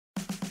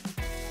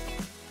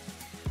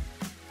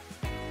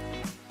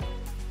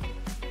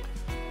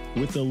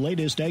With the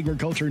latest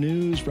agriculture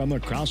news from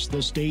across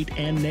the state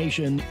and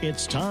nation,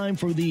 it's time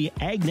for the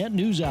AgNet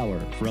News Hour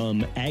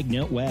from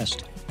AgNet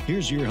West.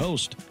 Here's your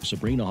host,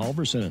 Sabrina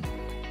Halverson.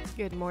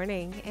 Good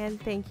morning,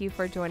 and thank you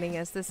for joining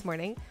us this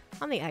morning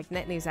on the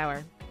AgNet News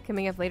Hour.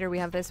 Coming up later, we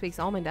have this week's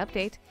almond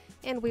update,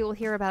 and we will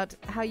hear about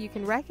how you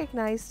can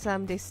recognize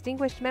some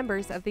distinguished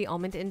members of the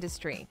almond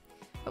industry.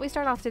 But we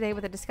start off today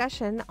with a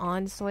discussion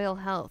on soil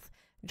health.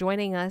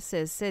 Joining us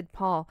is Sid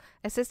Paul,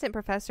 Assistant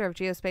Professor of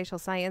Geospatial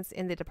Science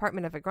in the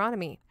Department of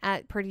Agronomy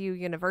at Purdue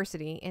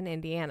University in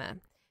Indiana.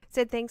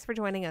 Sid, thanks for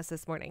joining us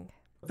this morning.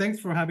 Thanks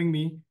for having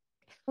me.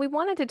 We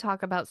wanted to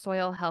talk about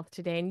soil health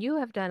today, and you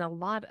have done a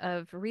lot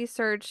of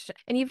research,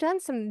 and you've done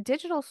some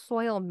digital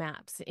soil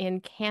maps in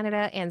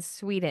Canada and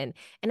Sweden,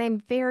 and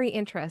I'm very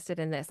interested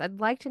in this. I'd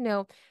like to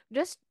know,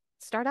 just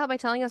start out by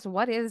telling us,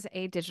 what is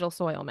a digital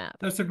soil map?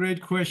 That's a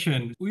great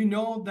question. We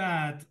know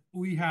that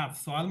we have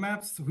soil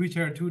maps, which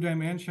are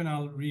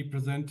two-dimensional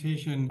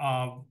representation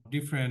of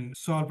different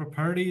soil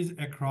properties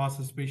across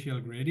a spatial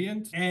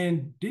gradient.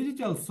 And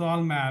digital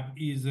soil map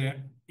is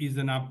an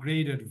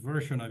upgraded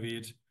version of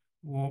it,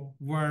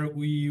 where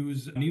we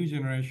use new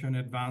generation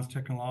advanced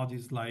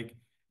technologies like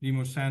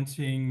remote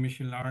sensing,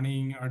 machine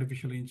learning,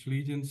 artificial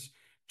intelligence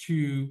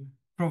to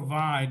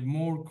provide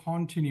more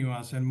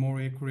continuous and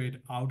more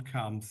accurate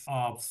outcomes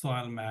of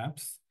soil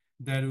maps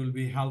that will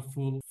be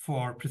helpful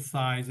for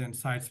precise and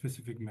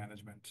site-specific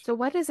management. So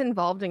what is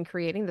involved in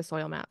creating the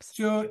soil maps?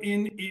 So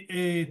in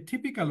a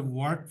typical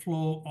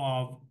workflow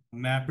of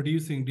map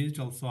producing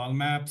digital soil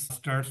maps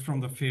starts from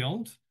the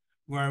field,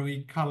 where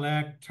we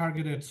collect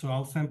targeted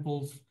soil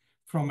samples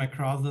from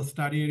across the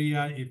study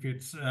area.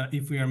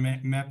 If we are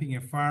mapping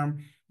a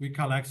farm, we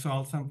collect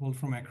soil samples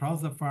from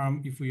across the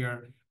farm. If we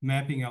are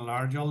mapping a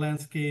larger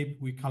landscape,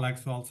 we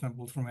collect soil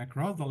samples from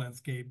across the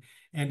landscape.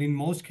 And in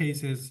most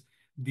cases,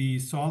 the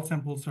soil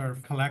samples are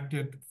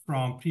collected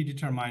from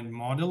predetermined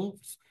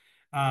models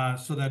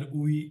so that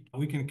we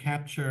can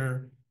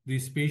capture the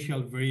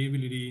spatial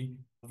variability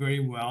very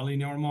well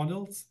in our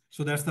models.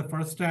 So that's the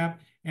first step.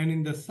 And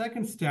in the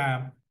second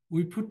step,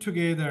 we put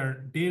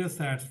together data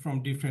sets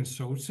from different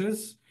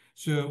sources.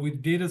 So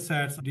with data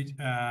sets,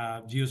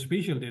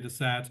 geospatial data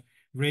sets,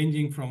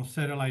 ranging from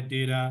satellite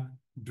data,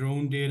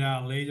 drone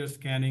data, laser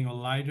scanning, or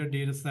LiDAR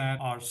data set,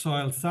 or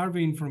soil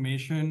survey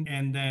information,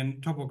 and then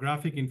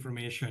topographic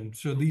information.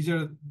 So these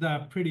are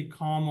the pretty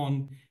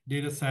common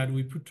data set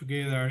we put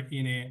together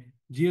in a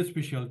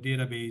geospatial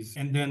database.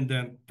 And then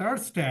the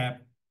third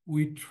step,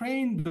 we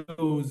train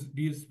those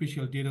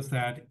geospatial data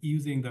set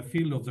using the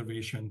field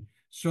observation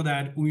so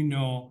that we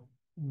know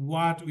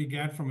what we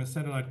get from a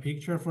satellite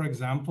picture, for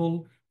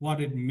example,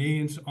 what it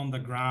means on the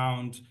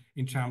ground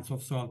in terms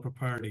of soil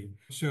property.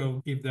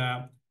 So if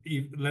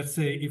let's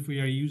say if we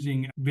are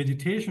using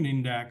vegetation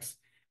index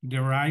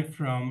derived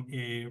from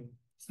a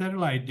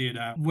satellite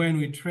data, when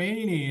we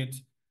train it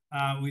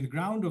with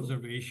ground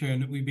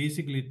observation, we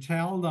basically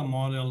tell the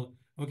model,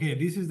 okay,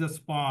 this is the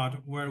spot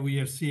where we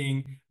are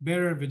seeing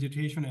better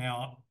vegetation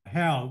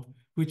health,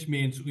 which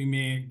means we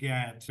may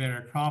get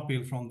better crop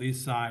yield from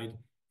this side.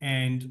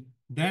 And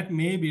that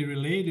may be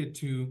related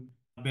to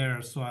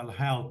better soil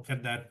health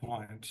at that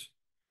point.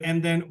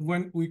 And then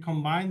when we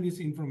combine this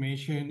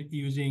information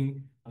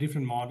using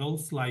different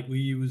models, like we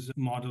use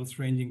models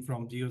ranging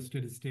from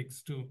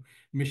geostatistics to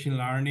machine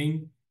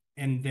learning,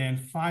 and then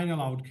final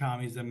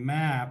outcome is a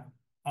map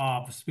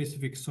of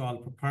specific soil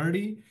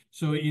property.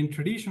 So in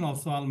traditional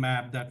soil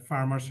map that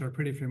farmers are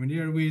pretty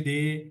familiar with,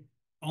 they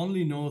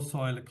only know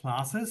soil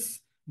classes.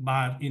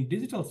 But in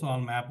digital soil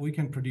map, we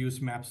can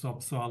produce maps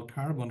of soil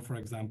carbon, for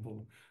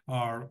example,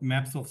 or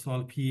maps of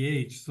soil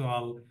pH,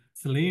 soil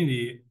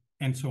salinity,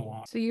 and so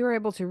on. So you were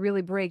able to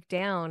really break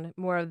down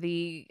more of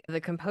the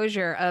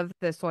composure of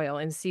the soil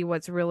and see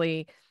what's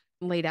really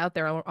laid out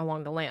there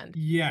along the land.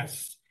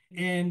 Yes.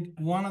 And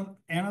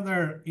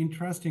another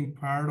interesting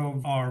part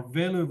of, or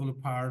valuable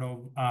part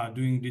of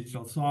doing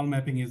digital soil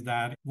mapping is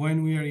that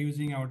when we are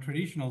using our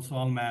traditional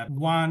soil map,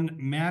 one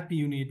map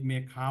unit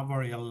may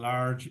cover a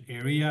large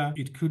area.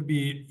 It could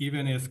be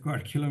even a square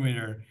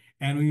kilometer,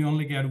 and we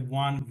only get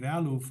one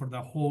value for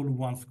the whole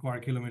 1 square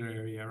kilometer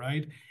area,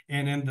 right?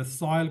 And then the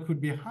soil could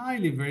be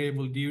highly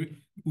variable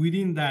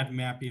within that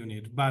map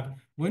unit. But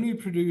when we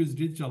produce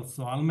digital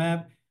soil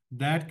map,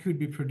 that could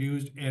be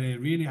produced at a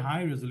really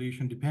high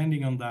resolution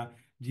depending on the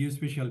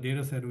geospatial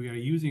data set we are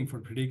using for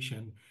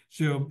prediction.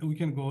 So we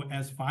can go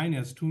as fine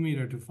as 2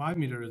 meter to 5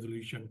 meter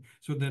resolution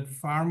so that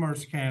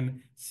farmers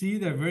can see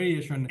the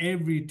variation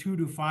every 2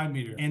 to 5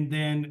 meters and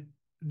then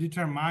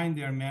determine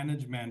their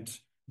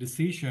management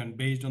decision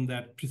based on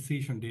that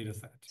precision data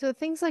set. So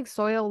things like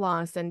soil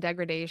loss and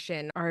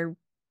degradation are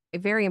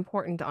very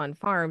important on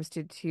farms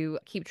to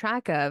keep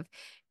track of.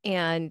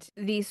 And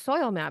these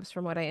soil maps,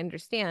 from what I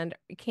understand,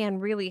 can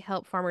really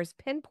help farmers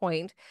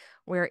pinpoint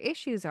where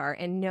issues are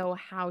and know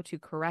how to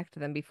correct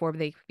them before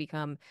they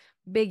become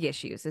big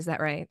issues. Is that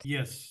right?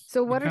 Yes.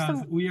 So what are because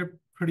some... we are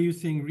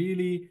producing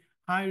really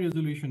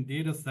high-resolution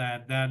data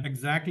set that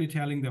exactly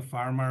telling the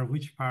farmer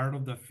which part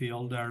of the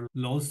field are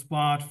low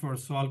spot for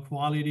soil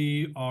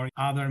quality or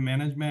other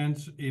management.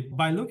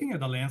 By looking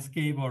at the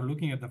landscape or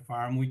looking at the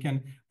farm, we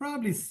can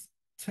probably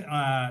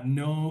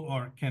know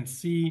or can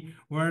see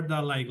where the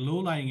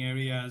low-lying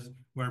areas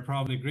where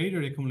probably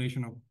greater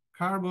accumulation of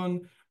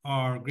carbon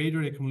or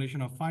greater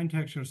accumulation of fine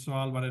texture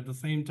soil, but at the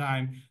same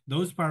time,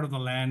 those part of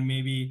the land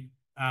may be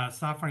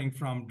suffering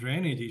from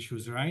drainage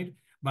issues, right?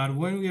 But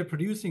when we are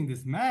producing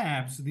these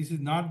maps, this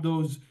is not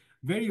those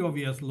very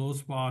obvious low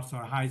spots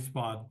or high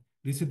spot.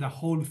 This is the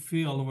whole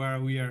field where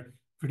we are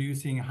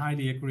producing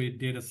highly accurate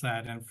data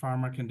set, and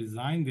farmer can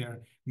design their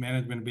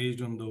management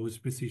based on those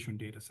precision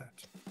data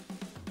sets.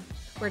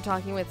 We're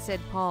talking with Sid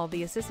Paul,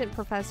 the Assistant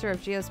Professor of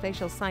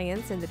Geospatial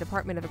Science in the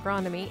Department of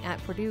Agronomy at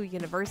Purdue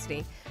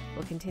University.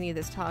 We'll continue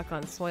this talk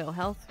on soil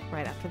health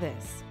right after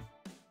this.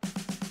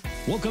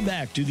 Welcome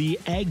back to the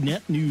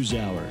AgNet News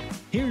Hour.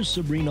 Here's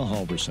Sabrina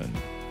Halverson.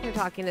 We're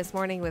talking this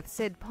morning with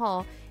Sid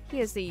Paul. He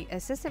is the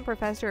Assistant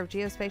Professor of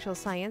Geospatial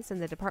Science in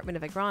the Department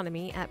of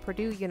Agronomy at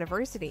Purdue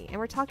University, and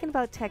we're talking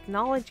about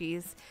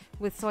technologies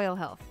with soil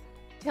health.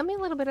 Tell me a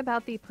little bit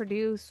about the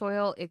Purdue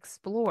Soil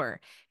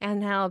Explore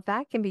and how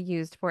that can be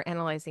used for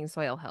analyzing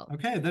soil health.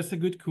 Okay, that's a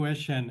good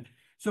question.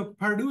 So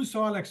Purdue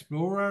Soil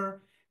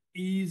Explorer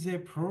is a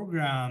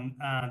program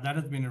that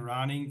has been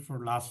running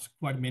for last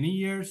quite many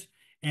years,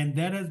 and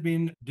that has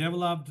been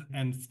developed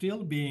and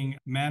still being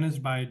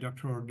managed by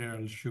Dr.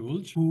 Daryl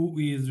Schultz, who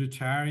is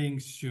retiring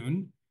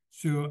soon.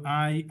 So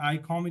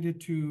I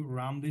committed to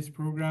run this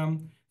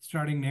program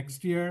starting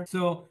next year.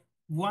 So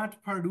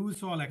what Purdue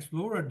Soil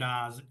Explorer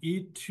does,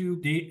 it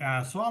took the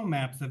soil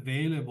maps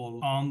available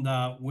on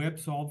the Web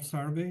Soil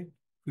Survey,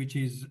 which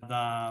is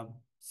the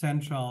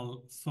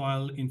central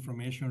soil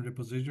information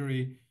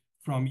repository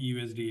from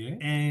USDA.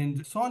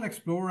 And Soil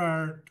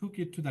Explorer took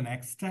it to the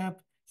next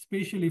step,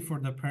 especially for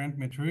the parent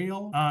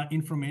material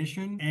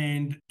information,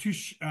 and to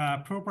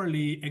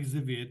properly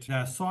exhibit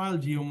the soil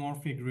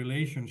geomorphic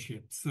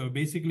relationships. So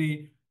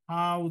basically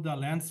how the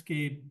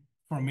landscape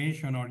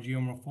formation or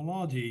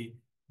geomorphology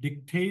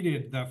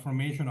dictated the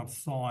formation of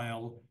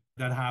soil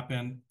that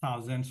happened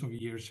thousands of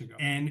years ago.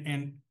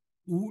 And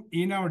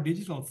in our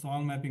digital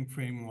soil mapping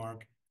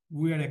framework,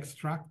 we are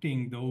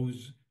extracting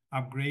those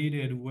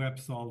upgraded Web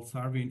Soil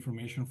Survey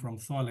information from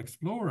Soil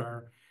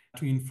Explorer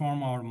to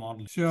inform our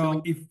model.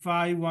 So if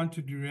I want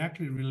to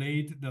directly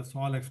relate the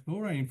Soil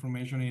Explorer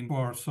information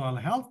for soil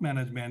health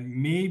management,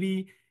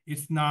 maybe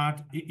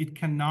it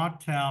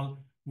cannot tell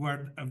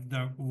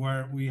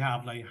where we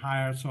have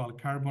higher soil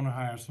carbon or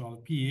higher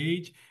soil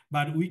pH,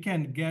 but we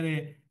can get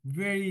a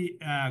very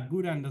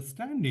good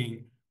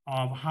understanding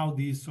of how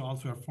these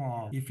soils were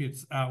formed. If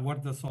it's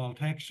what the soil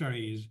texture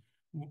is,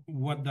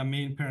 what the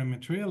main parent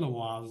material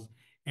was,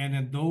 and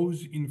then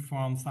those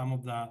inform some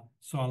of the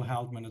soil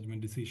health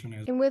management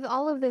decisions. And with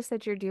all of this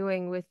that you're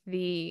doing with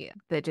the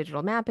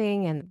digital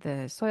mapping and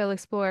the Soil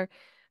Explorer,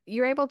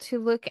 you're able to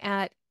look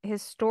at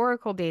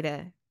historical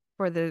data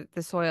for the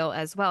soil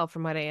as well,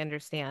 from what I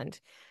understand.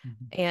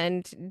 Mm-hmm.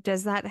 And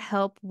does that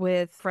help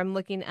from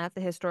looking at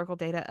the historical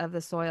data of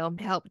the soil,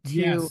 help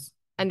to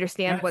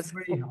understand what's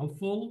very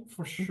helpful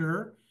for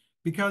sure?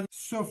 Because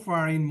so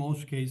far, in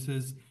most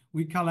cases,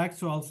 we collect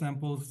soil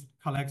samples,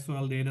 collect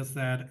soil data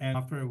set, and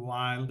after a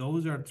while,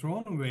 those are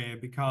thrown away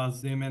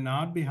because they may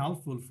not be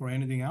helpful for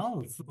anything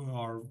else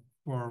or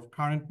for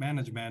current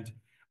management.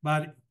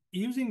 But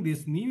using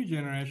this new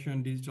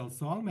generation digital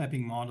soil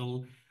mapping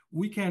model,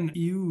 we can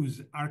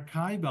use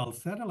archival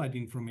satellite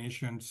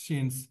information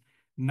since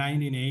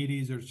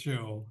 1980s or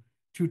so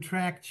to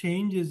track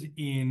changes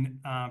in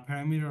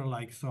parameter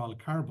like soil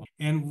carbon.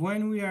 And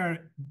when we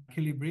are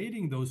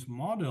calibrating those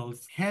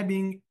models,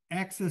 having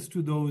access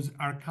to those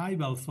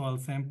archival soil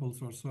samples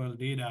or soil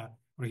data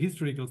or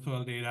historical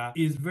soil data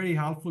is very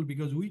helpful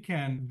because we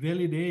can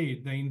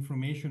validate the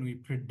information we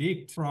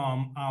predict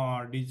from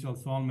our digital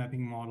soil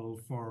mapping model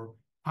for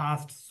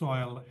past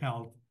soil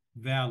health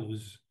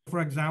values.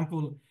 For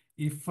example,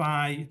 if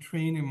I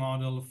train a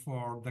model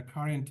for the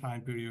current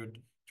time period,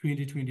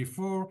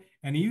 2024,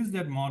 and use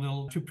that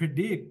model to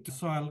predict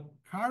soil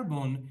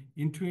carbon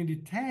in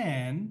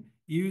 2010,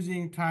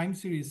 using time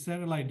series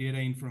satellite data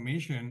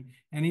information.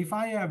 And if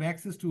I have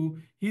access to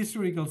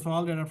historical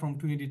soil data from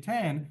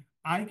 2010,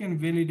 I can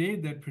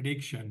validate that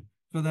prediction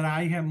so that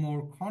I have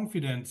more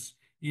confidence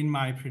in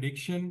my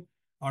prediction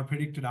or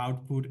predicted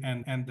output,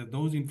 and that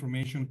those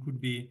information could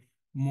be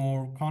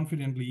more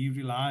confidently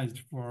utilized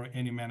for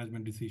any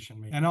management decision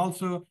making. And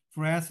also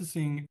for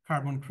assessing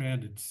carbon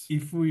credits.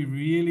 If we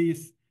really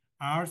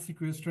are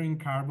sequestering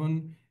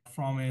carbon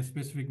from a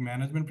specific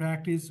management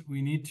practice,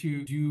 we need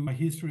to do a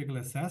historical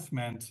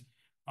assessment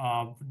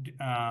of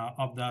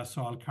the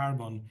soil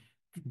carbon,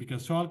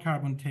 because soil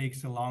carbon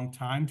takes a long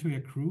time to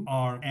accrue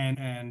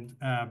and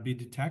be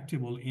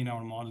detectable in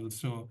our models.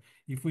 So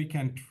if we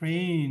can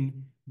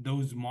train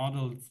those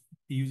models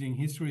using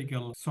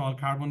historical soil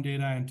carbon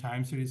data and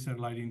time series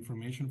satellite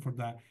information for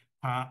the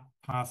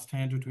past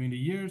 10 to 20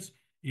 years,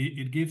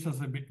 it gives us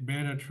a bit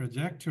better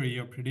trajectory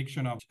or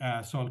prediction of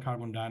soil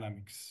carbon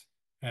dynamics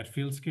at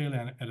field scale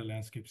and at a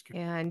landscape scale.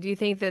 And do you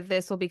think that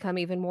this will become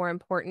even more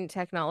important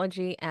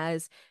technology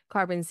as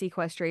carbon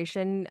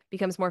sequestration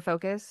becomes more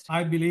focused?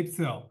 I believe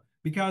so,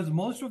 because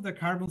most of the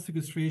carbon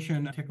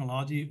sequestration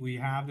technology we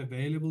have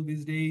available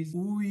these days,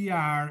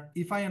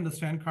 if I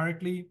understand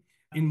correctly,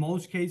 in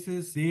most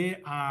cases, they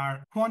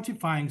are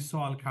quantifying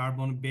soil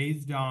carbon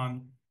based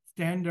on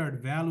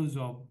standard values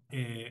of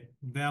a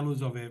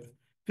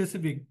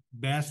specific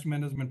best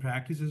management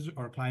practices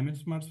or climate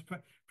smart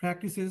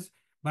practices,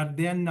 but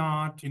they're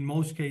not, in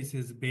most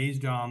cases,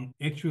 based on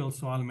actual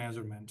soil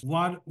measurements.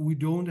 What we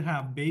don't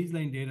have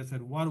baseline data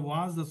set, what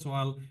was the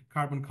soil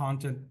carbon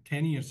content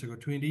 10 years ago,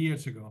 20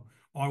 years ago,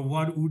 or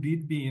what would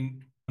it be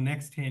in the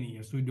next 10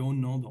 years? We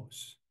don't know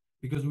those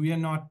because we are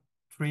not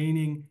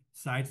training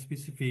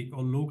site-specific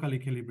or locally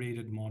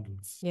calibrated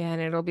models. Yeah,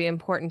 and it'll be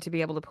important to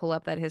be able to pull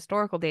up that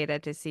historical data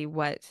to see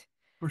what.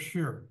 For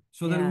sure.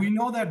 So that we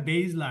know that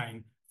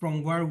baseline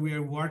from where we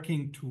are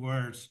working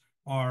towards,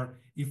 or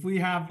if we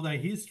have the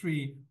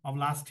history of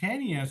last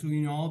 10 years,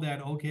 we know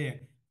that,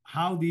 okay,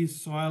 how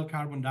these soil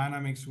carbon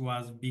dynamics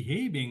was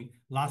behaving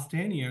last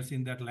 10 years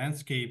in that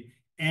landscape.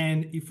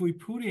 And if we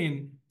put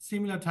in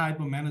similar type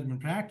of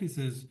management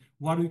practices,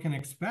 what we can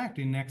expect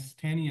in next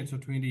 10 years or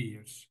 20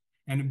 years.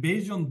 And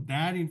based on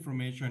that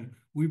information,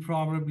 we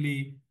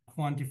probably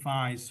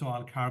quantify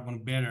soil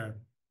carbon better.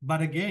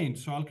 But again,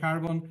 soil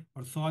carbon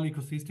or soil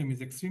ecosystem is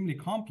extremely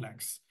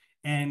complex.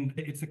 And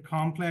it's a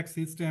complex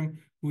system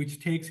which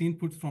takes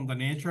inputs from the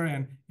nature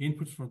and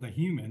inputs for the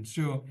human.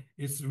 So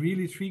it's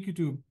really tricky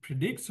to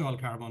predict soil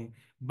carbon.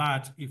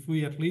 But if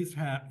we at least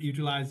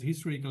utilize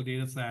historical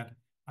data set,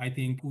 I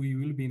think we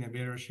will be in a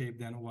better shape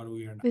than what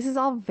we are now. This is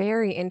all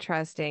very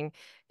interesting.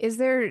 Is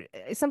there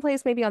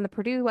someplace maybe on the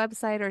Purdue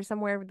website or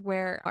somewhere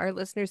where our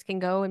listeners can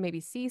go and maybe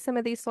see some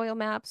of these soil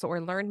maps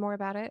or learn more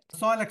about it?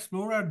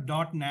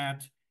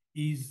 Soilexplorer.net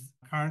is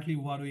currently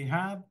what we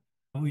have,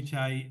 which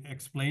I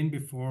explained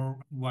before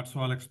what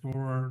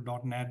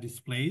soilexplorer.net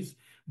displays.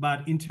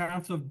 But in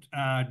terms of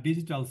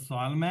digital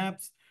soil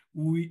maps,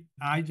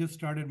 I just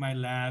started my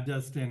lab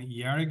just a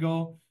year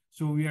ago.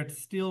 So we are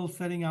still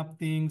setting up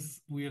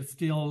things. We are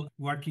still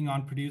working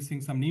on producing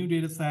some new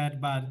data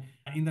set, but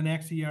in the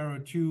next year or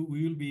two,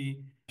 we will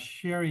be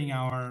sharing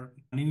our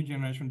new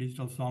generation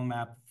digital soil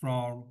map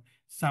from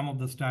some of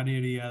the study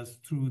areas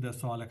through the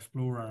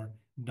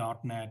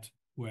soilexplorer.net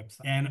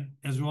website, and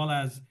as well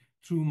as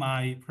through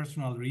my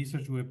personal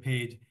research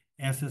webpage,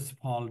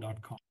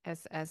 sspaul.com.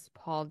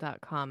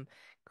 sspaul.com.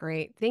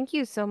 Great. Thank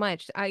you so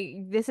much.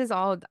 This is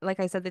all,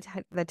 like I said,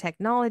 the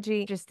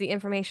technology, just the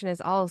information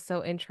is all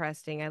so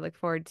interesting. I look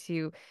forward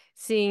to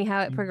seeing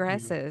how it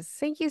progresses.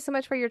 Thank you so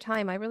much for your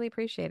time. I really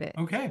appreciate it.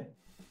 Okay.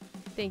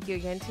 Thank you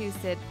again to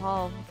Sid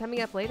Paul.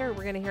 Coming up later,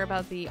 we're going to hear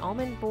about the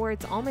Almond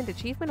Board's Almond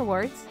Achievement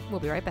Awards. We'll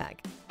be right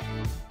back.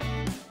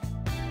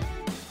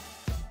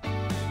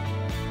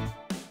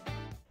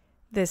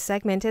 This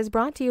segment is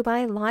brought to you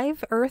by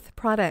Live Earth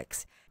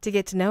Products. To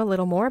get to know a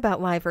little more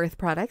about Live Earth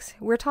Products,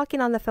 we're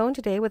talking on the phone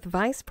today with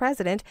Vice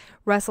President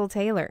Russell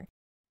Taylor.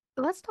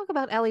 Let's talk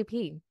about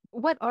LEP.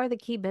 What are the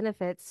key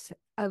benefits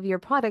of your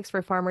products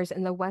for farmers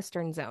in the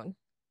Western Zone?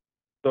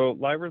 So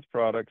Live Earth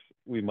Products,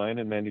 we mine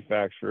and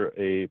manufacture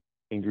a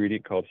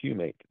ingredient called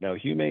humate. Now,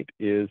 humate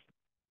is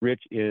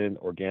rich in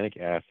organic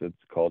acids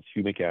called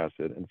humic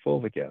acid and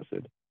fulvic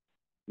acid.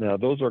 Now,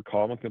 those are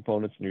common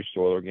components in your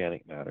soil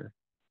organic matter.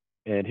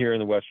 And here in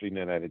the Western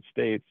United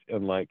States,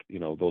 unlike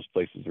those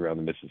places around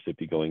the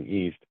Mississippi going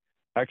east,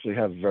 actually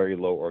have very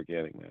low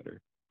organic matter.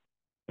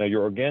 Now,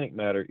 your organic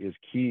matter is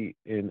key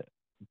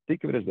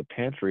think of it as the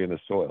pantry in the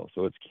soil.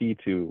 So it's key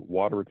to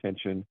water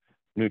retention,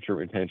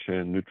 nutrient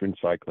retention, nutrient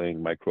cycling,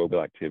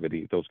 microbial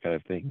activity, those kind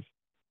of things.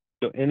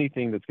 So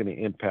anything that's going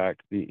to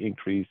impact the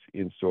increase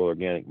in soil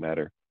organic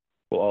matter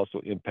will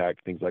also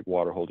impact things like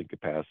water holding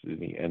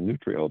capacity and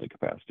nutrient holding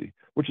capacity,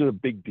 which is a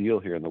big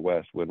deal here in the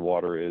West when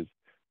water is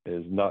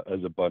not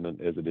as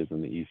abundant as it is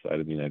in the east side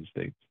of the United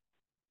States.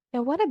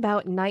 Now, what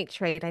about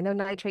nitrate? I know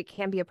nitrate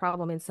can be a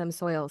problem in some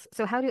soils.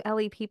 So how do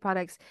LEP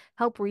products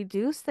help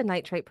reduce the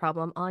nitrate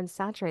problem on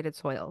saturated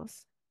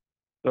soils?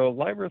 So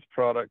Live Earth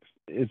Products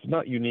is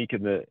not unique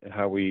in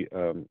how we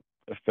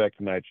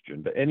affect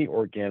nitrogen, but any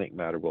organic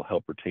matter will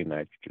help retain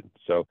nitrogen.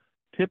 So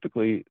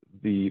typically,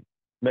 the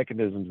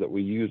mechanisms that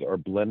we use are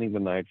blending the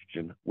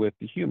nitrogen with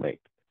the humate.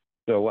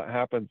 So what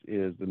happens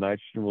is the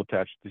nitrogen will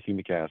attach to the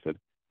humic acid,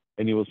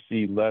 and you will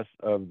see less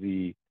of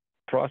the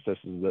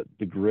processes that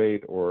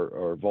degrade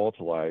or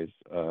volatilize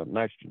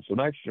nitrogen. So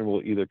nitrogen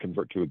will either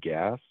convert to a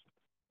gas,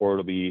 or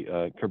it'll be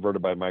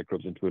converted by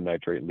microbes into a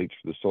nitrate and leach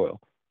to the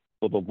soil.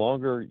 So the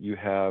longer you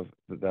have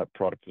that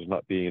product is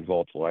not being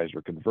volatilized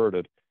or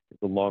converted,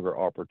 the longer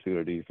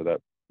opportunity for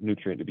that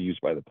nutrient to be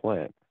used by the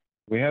plant.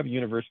 We have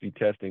university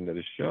testing that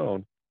has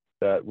shown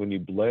that when you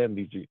blend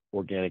these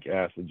organic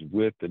acids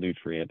with the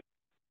nutrient,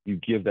 you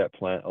give that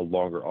plant a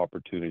longer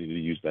opportunity to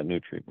use that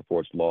nutrient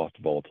before it's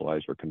lost,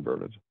 volatilized, or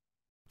converted.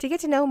 To get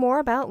to know more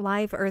about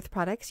Live Earth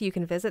products, you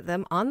can visit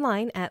them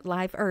online at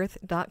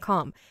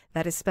liveearth.com.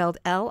 That is spelled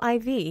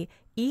LIVEARTH.com.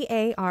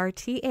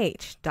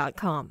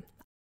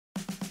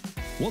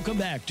 Welcome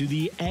back to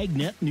the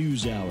AgNet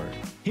News Hour.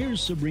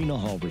 Here's Sabrina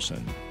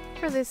Halverson.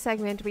 For this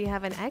segment, we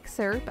have an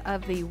excerpt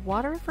of the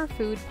Water for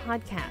Food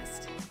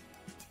podcast.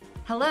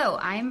 Hello,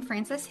 I'm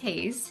Frances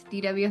Hayes,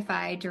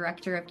 DWFI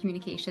Director of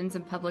Communications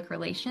and Public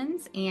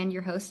Relations, and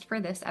your host for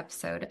this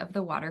episode of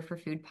the Water for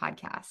Food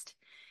podcast.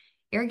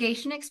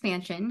 Irrigation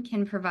expansion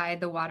can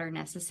provide the water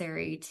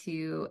necessary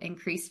to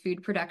increase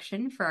food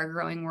production for our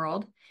growing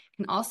world. It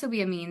can also be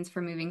a means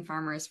for moving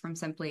farmers from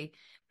simply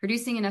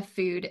producing enough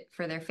food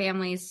for their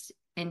families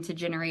into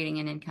generating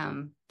an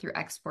income through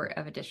export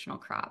of additional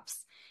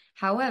crops.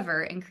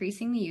 However,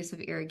 increasing the use of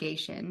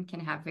irrigation can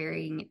have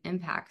varying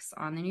impacts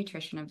on the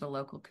nutrition of the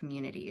local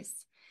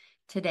communities.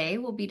 Today,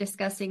 we'll be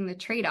discussing the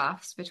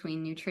trade-offs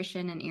between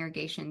nutrition and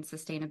irrigation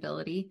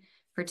sustainability,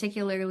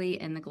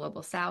 particularly in the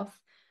Global South,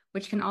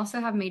 which can also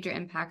have major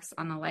impacts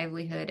on the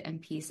livelihood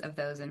and peace of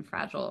those in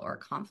fragile or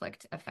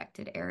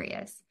conflict-affected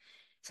areas.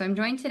 So I'm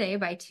joined today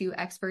by two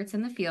experts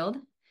in the field.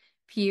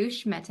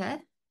 Piyush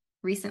Mehta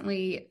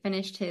recently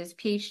finished his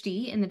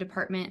PhD in the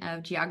Department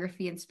of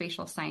Geography and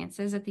Spatial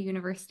Sciences at the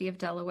University of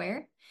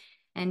Delaware.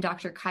 And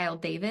Dr. Kyle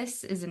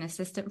Davis is an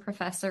assistant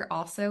professor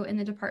also in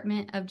the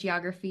Department of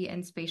Geography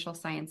and Spatial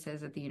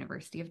Sciences at the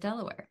University of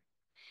Delaware.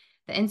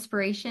 The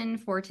inspiration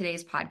for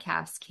today's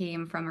podcast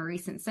came from a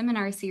recent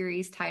seminar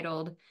series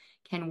titled,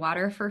 Can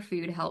Water for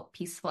Food Help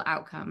Peaceful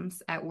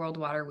Outcomes at World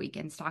Water Week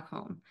in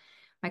Stockholm?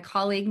 My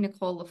colleague,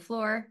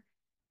 Nicolaou,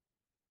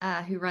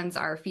 who runs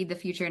our Feed the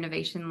Future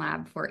Innovation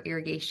Lab for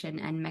Irrigation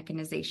and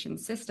Mechanization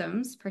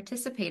Systems,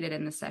 participated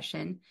in the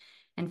session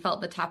and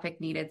felt the topic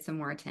needed some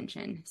more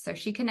attention. So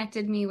she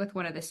connected me with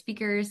one of the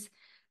speakers,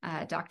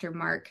 Dr.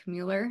 Mark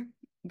Mueller,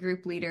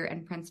 group leader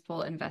and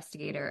principal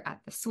investigator at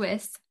the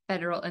Swiss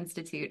Federal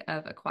Institute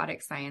of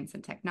Aquatic Science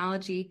and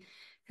Technology,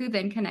 who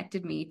then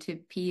connected me to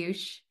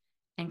Piyush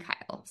and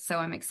Kyle. So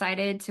I'm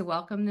excited to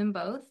welcome them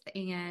both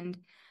and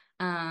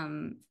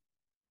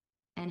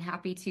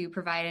happy to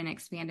provide an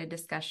expanded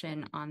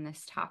discussion on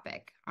this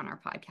topic on our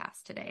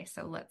podcast today.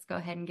 So let's go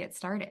ahead and get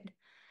started.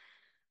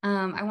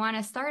 I want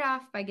to start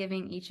off by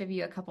giving each of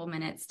you a couple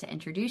minutes to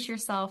introduce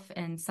yourself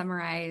and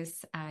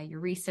summarize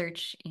your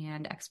research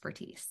and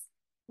expertise.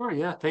 Sure,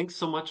 yeah. Thanks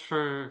so much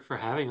for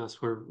having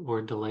us.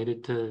 We're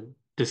delighted to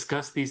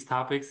discuss these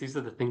topics. These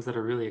are the things that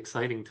are really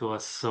exciting to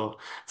us. So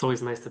it's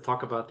always nice to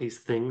talk about these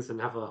things and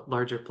have a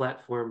larger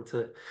platform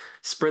to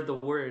spread the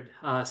word.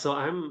 So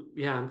I'm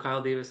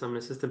Kyle Davis. I'm an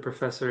assistant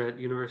professor at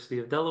University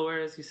of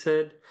Delaware, as you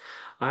said.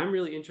 I'm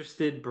really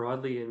interested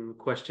broadly in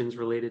questions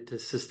related to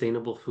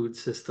sustainable food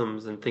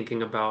systems and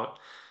thinking about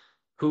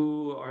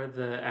who are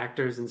the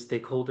actors and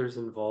stakeholders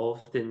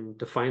involved in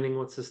defining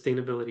what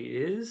sustainability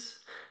is,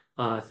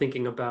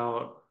 thinking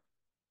about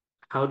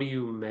how do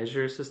you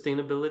measure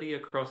sustainability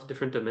across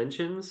different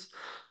dimensions,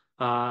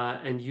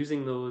 and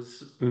using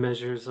those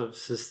measures of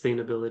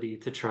sustainability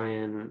to try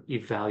and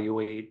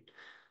evaluate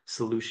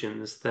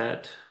solutions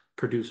that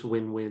produce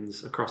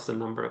win-wins across a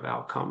number of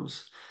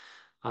outcomes.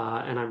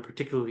 And I'm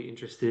particularly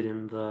interested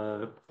in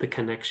the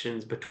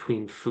connections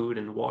between food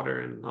and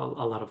water, and a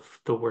lot of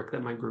the work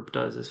that my group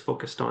does is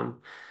focused on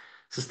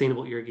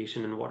sustainable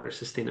irrigation and water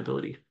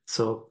sustainability.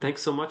 So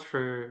thanks so much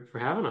for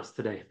having us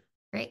today.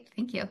 Great,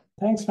 thank you.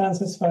 Thanks,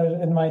 Francis, for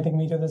inviting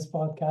me to this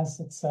podcast.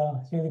 It's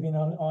really been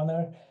an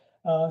honor.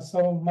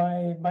 So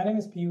my name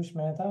is Piyush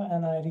Mehta,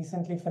 and I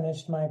recently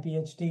finished my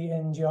PhD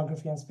in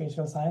Geography and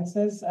Spatial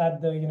Sciences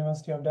at the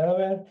University of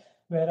Delaware,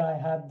 where I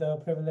had the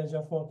privilege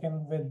of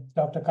working with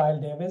Dr.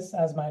 Kyle Davis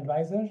as my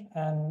advisor,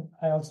 and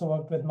I also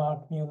worked with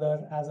Mark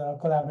Mueller as a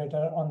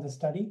collaborator on the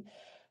study.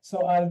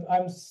 So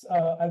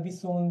I'll be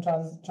soon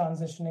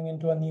transitioning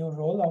into a new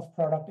role of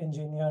product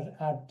engineer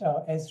at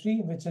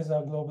Esri, which is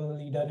a global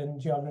leader in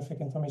geographic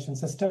information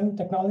system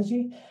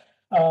technology.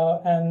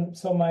 And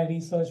so my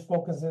research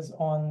focuses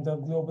on the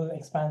global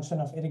expansion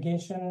of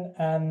irrigation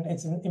and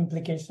its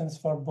implications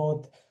for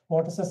both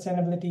water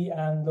sustainability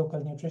and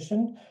local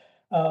nutrition.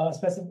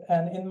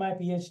 And in my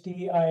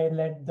PhD, I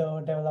led the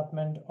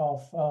development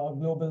of a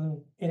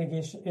global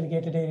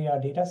irrigated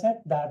area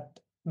dataset that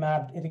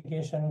mapped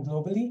irrigation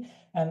globally.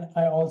 And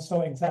I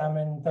also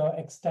examined the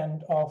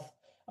extent of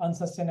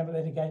unsustainable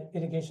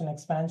irrigation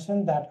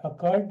expansion that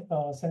occurred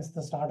since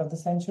the start of the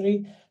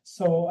century.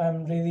 So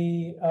I'm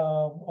really,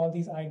 all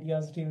these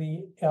ideas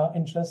really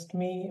interest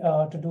me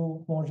to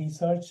do more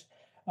research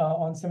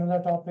on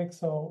similar topics.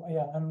 So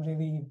yeah, I'm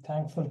really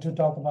thankful to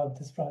talk about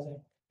this project.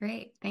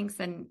 Great, thanks,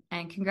 and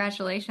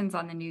congratulations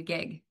on the new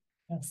gig.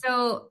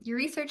 So your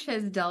research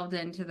has delved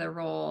into the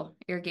role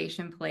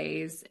irrigation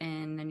plays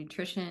in the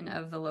nutrition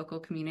of the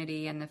local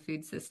community and the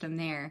food system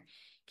there.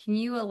 Can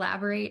you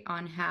elaborate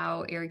on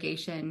how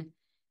irrigation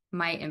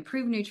might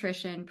improve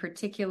nutrition,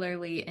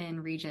 particularly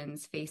in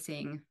regions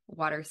facing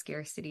water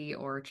scarcity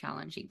or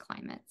challenging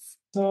climates?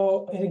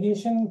 So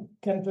irrigation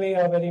can play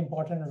a very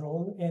important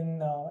role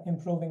in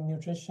improving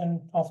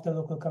nutrition of the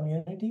local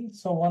community.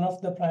 So one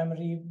of the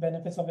primary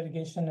benefits of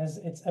irrigation is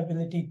its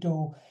ability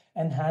to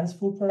enhance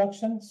food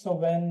production. So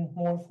when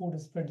more food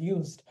is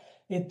produced,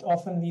 it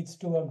often leads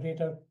to a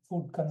greater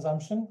food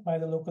consumption by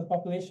the local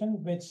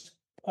population, which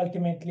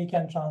ultimately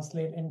can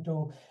translate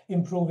into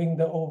improving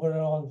the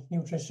overall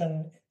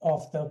nutrition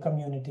of the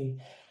community.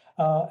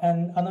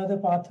 And another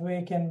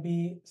pathway can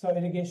be, so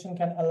irrigation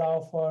can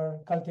allow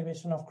for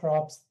cultivation of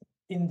crops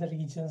in the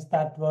regions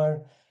that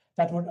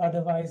would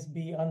otherwise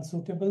be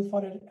unsuitable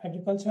for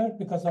agriculture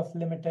because of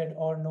limited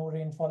or no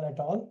rainfall at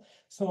all.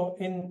 So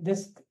in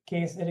this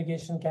case,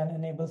 irrigation can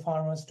enable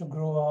farmers to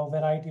grow a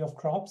variety of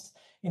crops,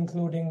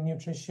 including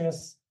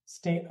nutritious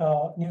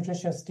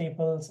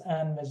staples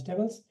and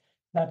vegetables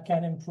that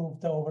can improve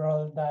the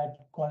overall diet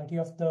quality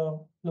of the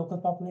local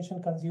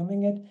population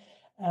consuming it.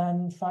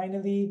 And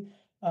finally,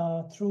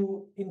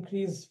 through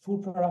increased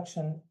food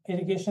production,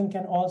 irrigation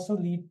can also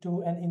lead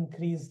to an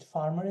increased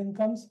farmer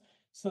incomes.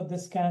 So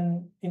this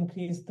can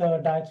increase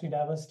the dietary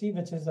diversity,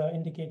 which is an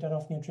indicator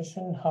of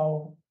nutrition,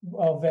 how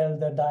well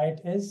the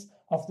diet is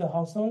of the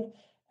household.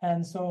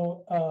 And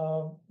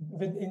so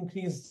with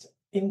increased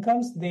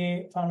incomes,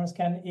 farmers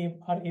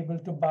are able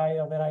to buy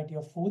a variety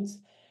of foods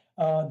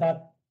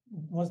that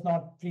was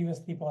not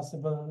previously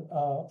possible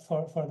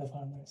for the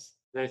farmers.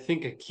 I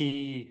think a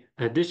key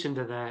addition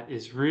to that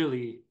is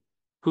really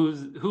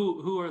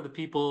who are the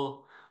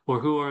people, or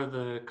who are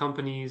the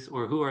companies,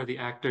 or who are the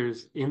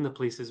actors in the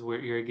places where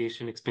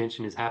irrigation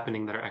expansion is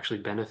happening that are actually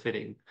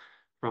benefiting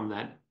from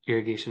that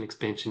irrigation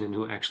expansion, and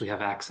who actually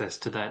have access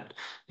to that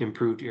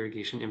improved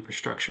irrigation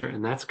infrastructure.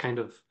 And that's kind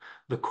of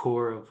the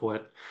core of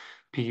what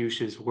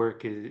Piyush's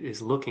work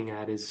is looking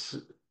at.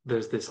 Is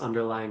there's this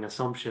underlying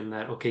assumption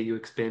that, okay, you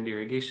expand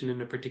irrigation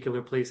in a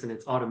particular place and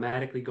it's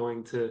automatically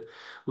going to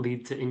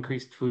lead to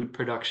increased food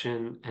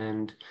production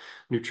and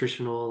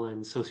nutritional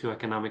and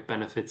socioeconomic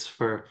benefits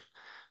for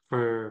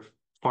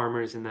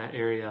farmers in that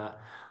area.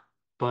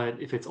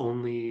 But if it's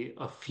only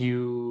a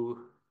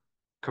few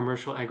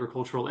commercial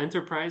agricultural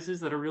enterprises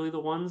that are really the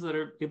ones that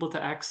are able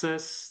to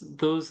access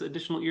those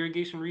additional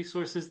irrigation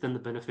resources, then the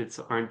benefits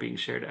aren't being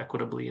shared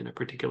equitably in a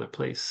particular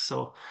place.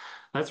 So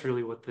that's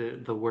really what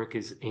the work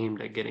is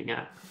aimed at getting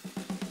at.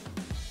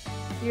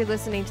 You're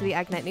listening to the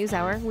AgNet News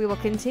Hour. We will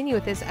continue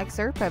with this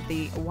excerpt of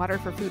the Water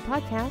for Food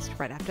podcast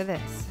right after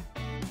this.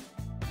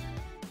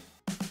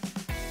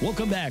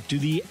 Welcome back to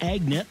the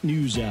AgNet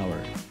News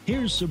Hour.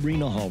 Here's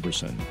Sabrina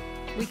Halverson.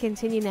 We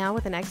continue now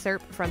with an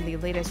excerpt from the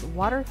latest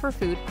Water for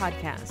Food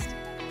podcast.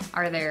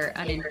 Are there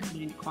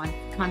unintended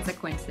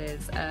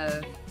consequences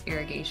of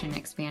irrigation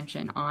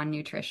expansion on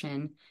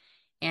nutrition?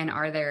 And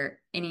are there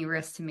any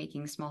risks to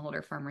making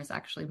smallholder farmers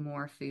actually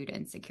more food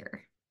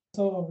insecure?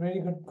 So really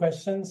good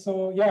question.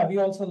 So yeah, we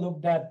also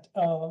looked at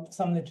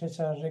some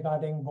literature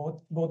regarding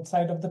both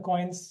sides of the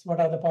coins. What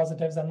are the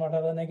positives and what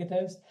are the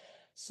negatives?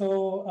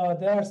 So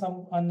there are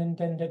some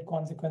unintended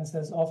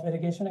consequences of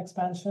irrigation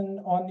expansion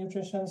on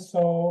nutrition.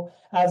 So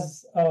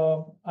as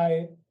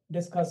I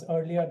discussed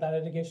earlier, that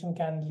irrigation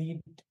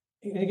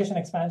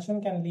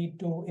expansion can lead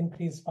to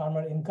increased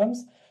farmer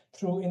incomes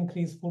through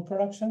increased food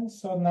production.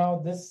 So now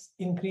this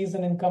increase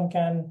in income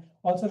can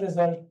also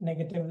result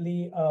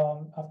negatively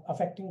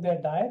affecting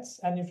their diets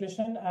and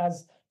nutrition,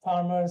 as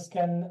farmers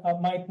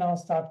might now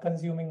start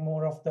consuming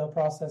more of the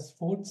processed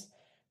foods,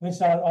 which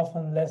are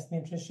often less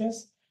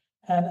nutritious.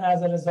 And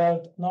as a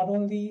result, not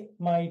only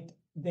might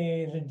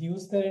they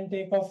reduce their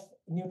intake of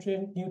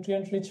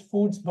nutrient-rich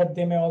foods, but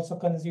they may also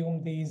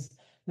consume these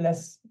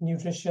less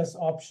nutritious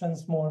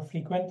options more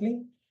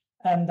frequently.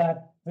 And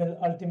that will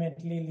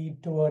ultimately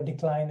lead to a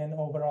decline in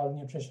overall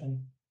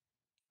nutrition.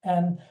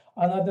 And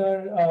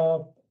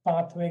another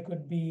pathway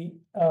could be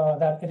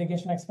that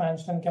irrigation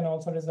expansion can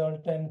also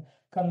result in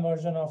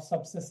conversion of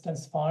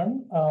subsistence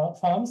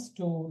farms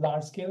to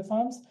large-scale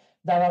farms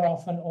that are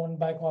often owned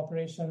by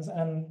corporations,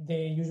 and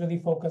they usually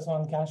focus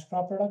on cash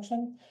crop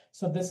production.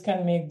 So this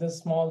can make the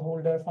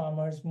smallholder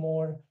farmers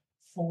more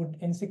food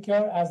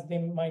insecure, as they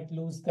might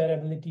lose their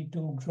ability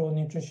to grow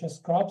nutritious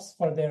crops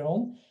for their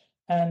own.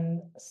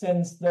 And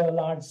since the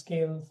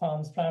large-scale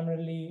farms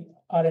primarily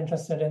are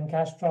interested in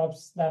cash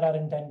crops that are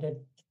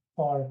intended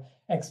for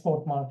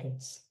export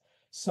markets.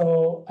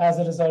 So as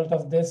a result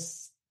of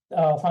this,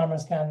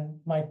 farmers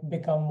might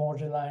become more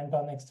reliant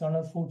on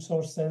external food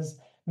sources,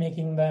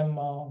 making them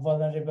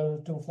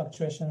vulnerable to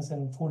fluctuations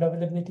in food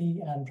availability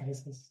and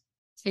prices.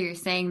 So you're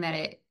saying that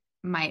it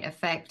might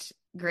affect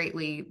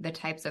greatly the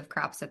types of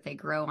crops that they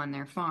grow on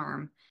their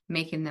farm,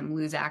 making them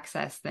lose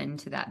access then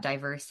to that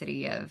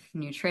diversity of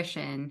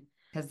nutrition,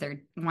 because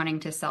they're wanting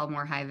to sell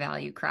more high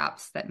value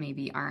crops that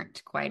maybe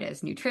aren't quite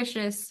as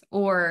nutritious,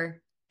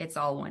 or it's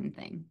all one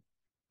thing.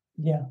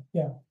 Yeah.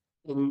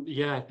 And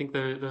yeah, I think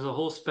there's a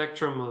whole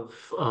spectrum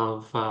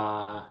of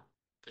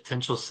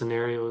potential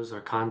scenarios or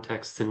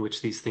contexts in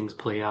which these things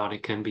play out.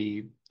 It can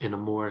be in a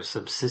more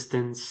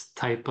subsistence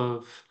type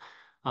of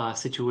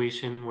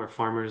situation where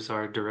farmers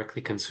are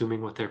directly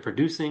consuming what they're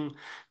producing.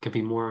 It can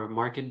be more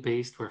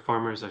market-based, where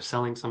farmers are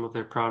selling some of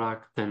their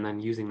product and then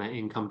using that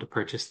income to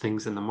purchase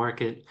things in the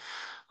market.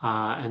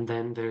 And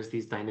then there's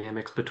these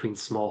dynamics between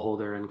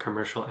smallholder and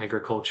commercial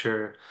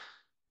agriculture,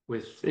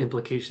 with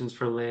implications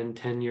for land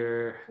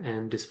tenure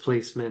and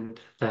displacement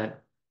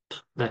that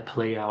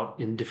play out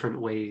in different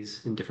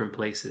ways in different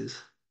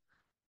places.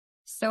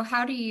 So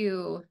how do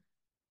you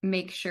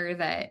make sure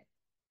that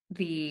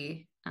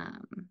the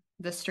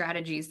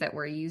strategies that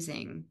we're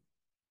using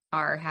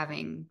are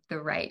having the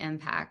right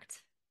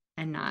impact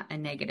and not a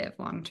negative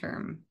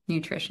long-term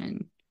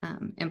nutrition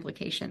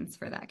implications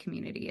for that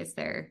community?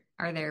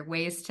 Are there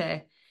ways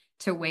to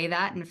weigh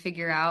that and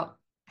figure out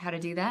how to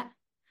do that?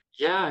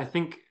 Yeah, I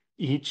think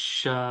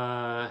each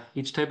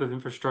type of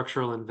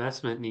infrastructural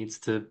investment needs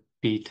to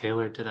be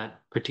tailored to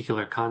that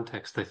particular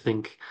context. I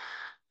think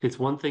it's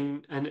one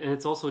thing, and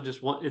it's also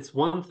just it's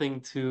one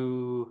thing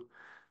to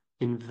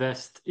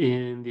invest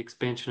in the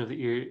expansion of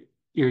the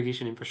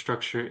irrigation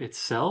infrastructure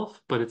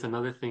itself, but it's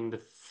another thing to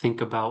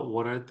think about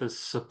what are the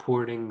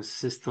supporting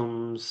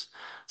systems,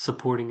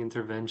 supporting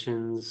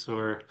interventions,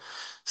 or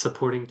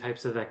supporting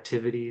types of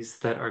activities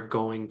that are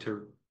going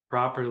to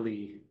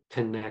properly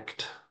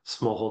connect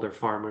smallholder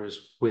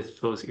farmers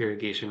with those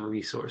irrigation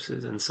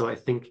resources. And so I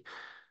think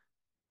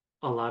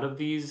a lot of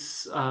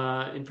these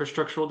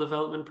infrastructural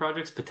development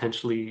projects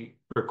potentially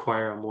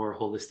require a more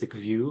holistic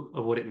view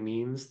of what it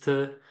means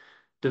to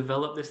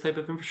develop this type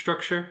of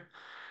infrastructure,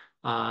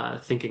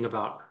 thinking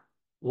about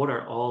what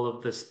are all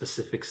of the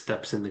specific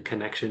steps in the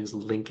connections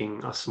linking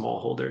a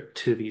smallholder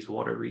to these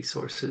water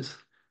resources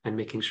and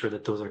making sure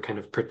that those are kind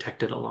of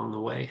protected along the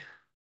way.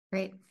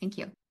 Great, thank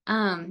you.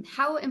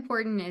 How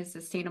important is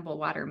sustainable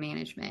water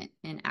management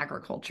in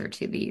agriculture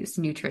to these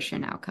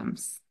nutrition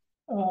outcomes?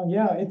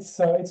 Yeah,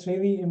 it's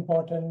really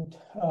important.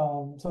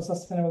 So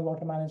sustainable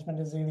water management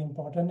is really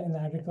important in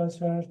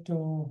agriculture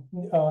to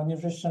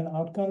nutrition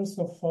outcomes.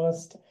 So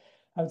first,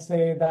 I would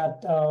say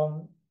that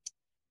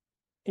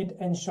it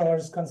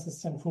ensures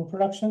consistent food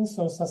production.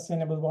 So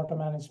sustainable water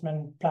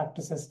management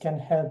practices can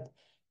help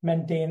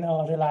maintain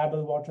a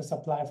reliable water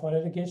supply for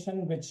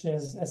irrigation, which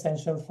is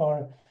essential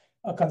for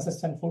a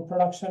consistent food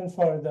production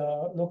for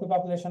the local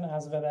population,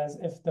 as well as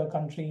if the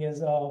country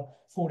is a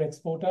food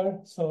exporter.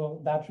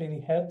 So that really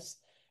helps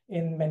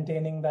in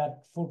maintaining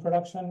that food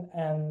production,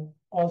 and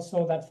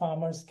also that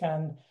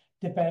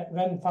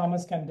when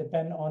farmers can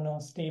depend on a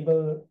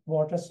stable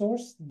water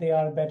source, they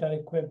are better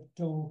equipped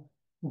to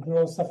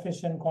grow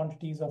sufficient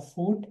quantities of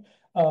food,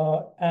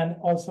 and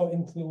also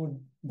include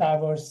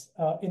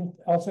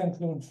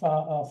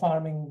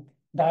farming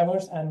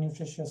diverse and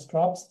nutritious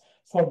crops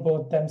for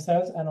both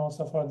themselves and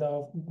also for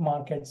the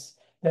markets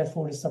their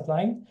food is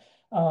supplying.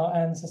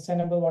 And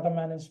sustainable water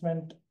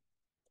management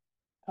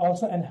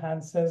also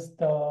enhances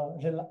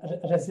the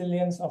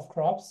resilience of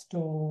crops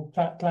to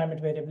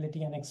climate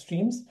variability and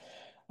extremes,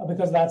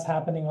 because that's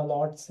happening a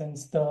lot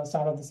since the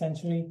start of the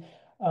century.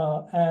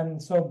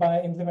 And so by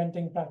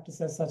implementing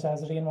practices such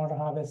as rainwater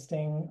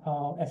harvesting,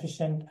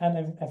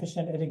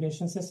 efficient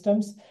irrigation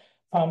systems,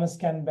 farmers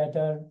can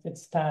better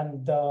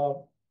withstand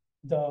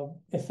the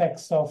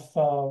effects of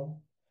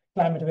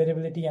climate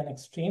variability and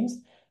extremes,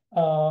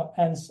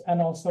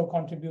 and also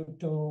contribute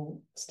to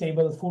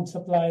stable food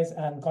supplies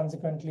and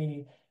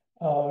consequently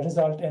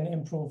result in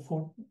improved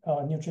food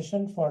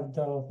nutrition for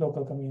the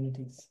local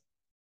communities.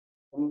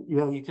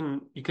 Yeah,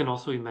 you can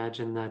also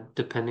imagine that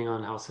depending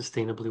on how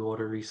sustainably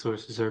water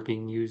resources are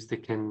being used,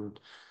 it can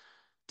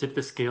tip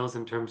the scales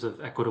in terms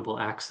of equitable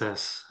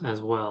access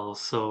as well.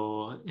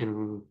 So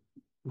in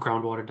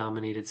groundwater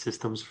dominated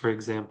systems, for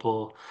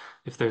example,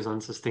 if there's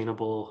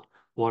unsustainable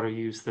water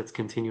use that's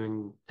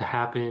continuing to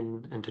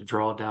happen and to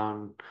draw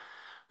down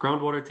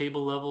groundwater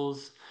table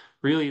levels,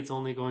 really it's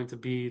only going to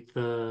be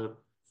the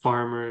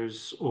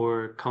farmers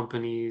or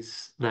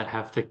companies that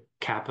have the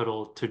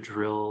capital to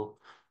drill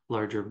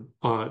larger,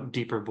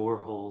 deeper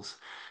boreholes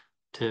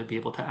to be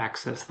able to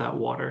access that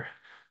water.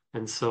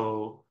 And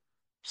so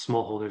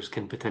smallholders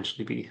can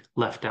potentially be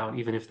left out,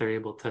 even if they're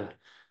able to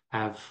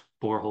have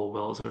borehole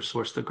wells or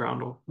source the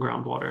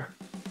groundwater.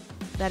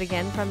 That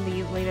again from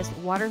the latest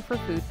Water for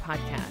Food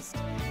podcast.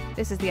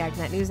 This is the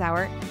AgNet News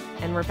Hour,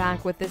 and we're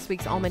back with this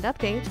week's Almond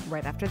Update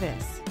right after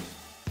this.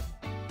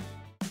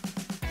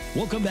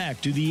 Welcome back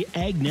to the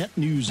AgNet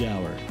News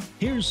Hour.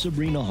 Here's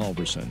Sabrina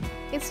Halverson.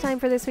 It's time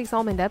for this week's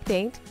Almond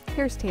Update.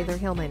 Here's Taylor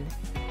Hillman.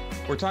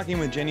 We're talking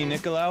with Jenny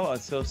Nicolaou,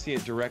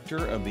 Associate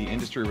Director of the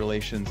Industry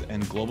Relations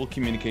and Global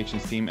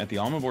Communications team at the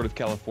Almond Board of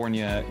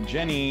California.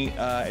 Jenny,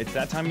 it's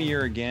that time of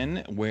year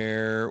again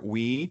where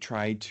we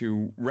try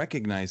to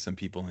recognize some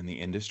people in the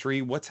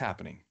industry. What's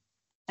happening?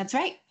 That's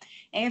right.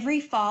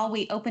 Every fall,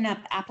 we open up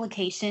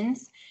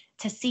applications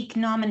to seek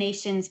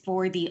nominations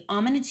for the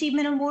Almond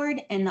Achievement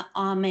Award and the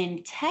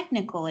Almond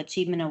Technical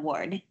Achievement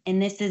Award.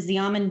 And this is the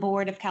Almond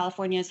Board of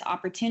California's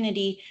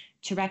opportunity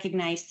to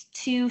recognize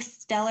two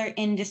stellar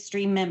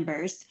industry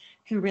members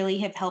who really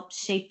have helped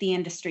shape the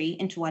industry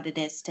into what it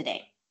is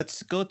today.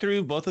 Let's go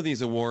through both of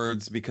these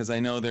awards because I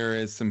know there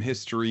is some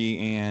history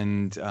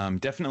and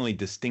definitely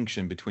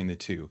distinction between the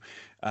two.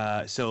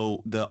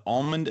 So the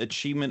Almond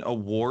Achievement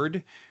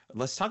Award,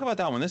 let's talk about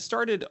that one. This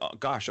started,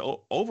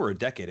 over a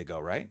decade ago,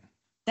 right?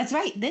 That's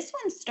right. This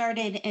one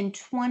started in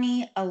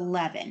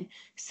 2011.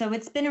 So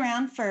it's been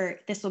around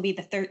this will be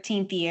the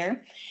 13th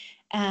year.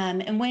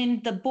 And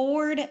when the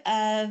board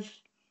of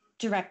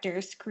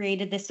directors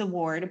created this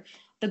award,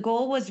 The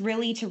goal was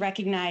really to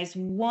recognize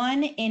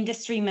one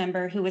industry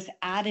member who has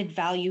added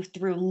value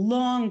through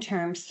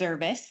long-term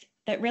service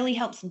that really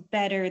helps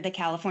better the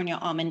California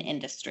almond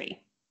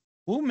industry.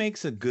 Who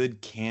makes a good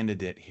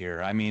candidate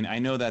here? I mean, I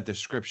know that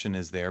description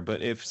is there,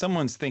 but if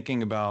someone's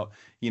thinking about,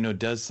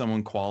 does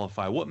someone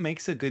qualify, what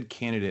makes a good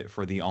candidate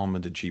for the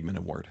Almond Achievement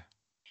Award?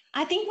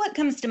 I think what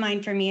comes to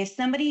mind for me is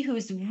somebody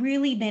who's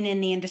really been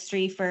in the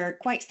industry for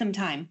quite some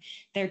time.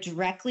 They're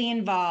directly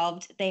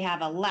involved. They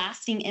have a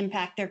lasting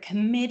impact. They're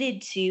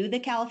committed to the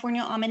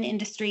California almond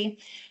industry.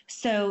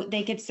 So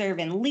they could serve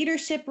in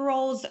leadership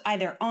roles,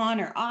 either on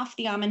or off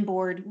the almond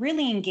board,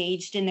 really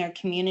engaged in their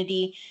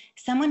community.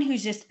 Someone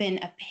who's just been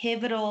a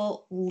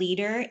pivotal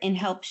leader and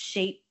helped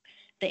shape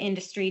the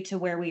industry to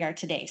where we are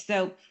today.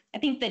 So I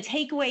think the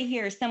takeaway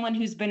here is someone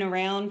who's been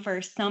around for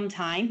some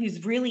time,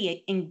 who's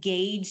really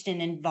engaged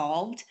and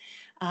involved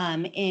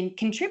and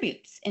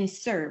contributes and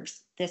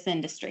serves this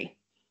industry.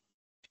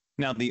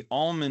 Now, the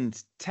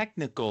Almond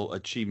Technical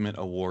Achievement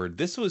Award,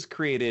 this was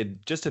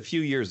created just a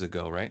few years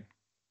ago, right?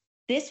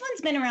 This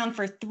one's been around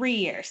for 3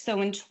 years.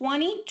 So in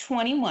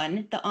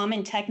 2021, the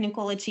Almond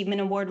Technical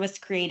Achievement Award was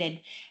created.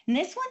 And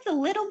this one's a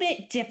little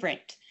bit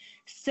different.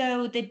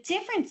 So the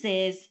difference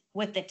is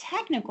with the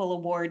technical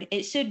award,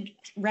 it should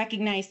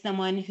recognize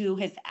someone who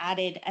has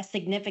added a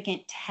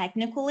significant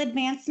technical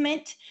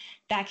advancement.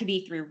 That could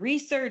be through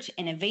research,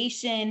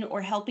 innovation,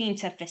 or helping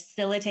to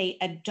facilitate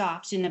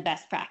adoption of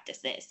best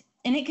practices.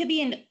 And it could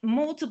be in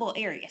multiple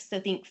areas. So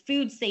think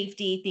food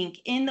safety,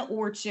 think in the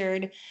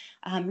orchard,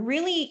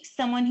 really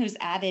someone who's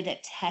added a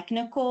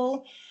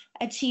technical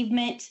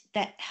achievement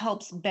that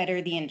helps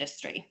better the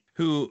industry.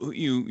 Who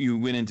you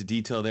went into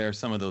detail there,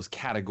 some of those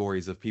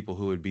categories of people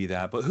who would be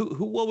that, but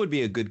what would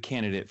be a good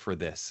candidate for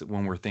this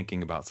when we're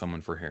thinking about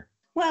someone for here?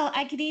 Well,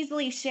 I could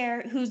easily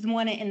share who's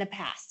won it in the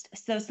past.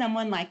 So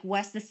someone like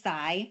Wes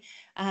Asai,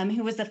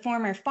 who was a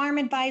former farm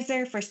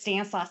advisor for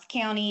Stanislaus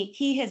County.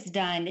 He has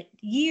done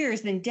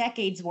years and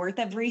decades worth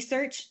of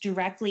research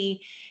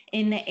directly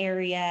in the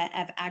area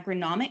of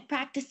agronomic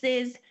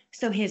practices.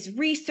 So his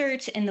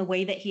research and the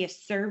way that he has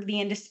served the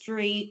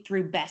industry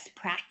through best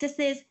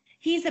practices,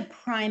 he's a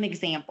prime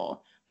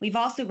example. We've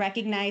also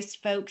recognized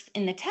folks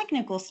in the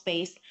technical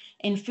space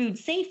in food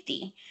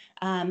safety,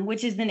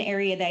 which is an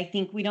area that I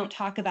think we don't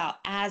talk about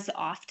as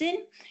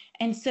often.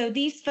 And so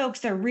these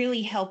folks are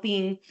really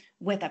helping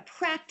with a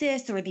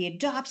practice or the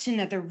adoption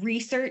of the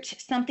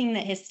research, something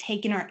that has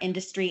taken our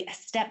industry a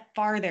step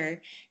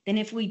farther than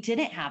if we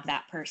didn't have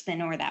that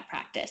person or that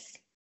practice.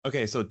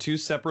 Okay, so two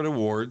separate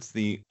awards,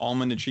 the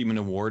Almond Achievement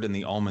Award and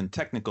the Almond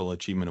Technical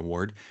Achievement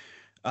Award.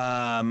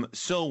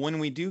 So when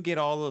we do get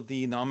all of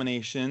the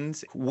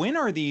nominations, when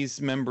are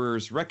these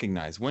members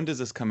recognized? When does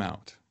this come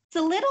out? It's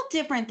a little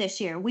different this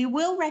year. We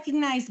will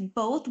recognize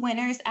both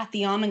winners at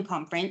the Almond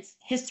Conference.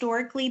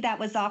 Historically, that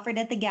was offered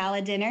at the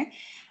gala dinner,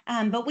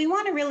 but we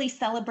want to really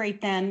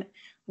celebrate them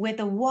with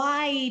a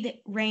wide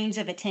range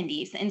of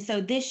attendees. And so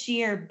this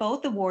year,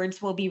 both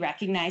awards will be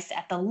recognized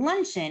at the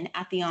luncheon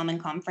at the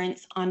Almond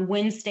Conference on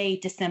Wednesday,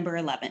 December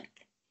 11th.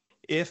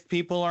 If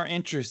people are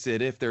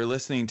interested, if they're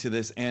listening to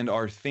this and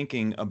are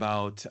thinking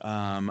about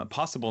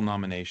possible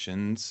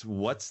nominations,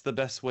 what's the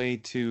best way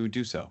to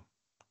do so?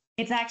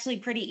 It's actually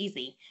pretty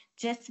easy.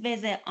 Just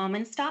visit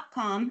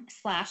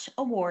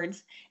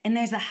almonds.com/awards, and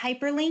there's a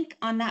hyperlink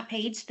on that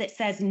page that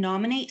says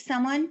nominate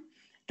someone.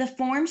 The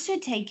form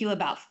should take you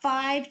about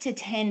 5 to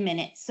 10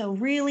 minutes. So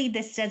really,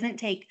 this doesn't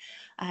take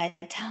a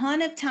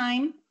ton of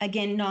time.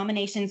 Again,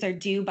 nominations are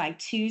due by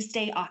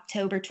Tuesday,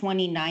 October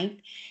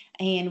 29th.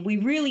 And we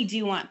really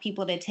do want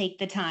people to take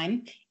the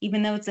time,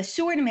 even though it's a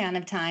short amount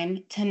of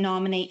time, to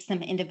nominate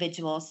some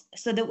individuals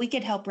so that we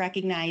could help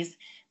recognize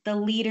the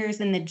leaders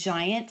and the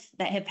giants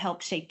that have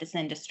helped shape this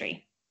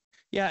industry.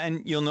 Yeah,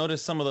 and you'll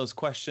notice some of those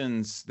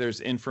questions,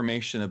 there's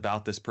information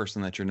about this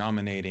person that you're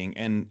nominating,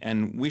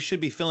 and we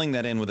should be filling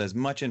that in with as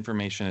much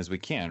information as we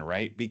can,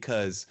 right?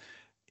 Because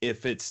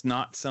if it's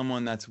not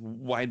someone that's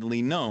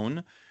widely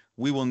known,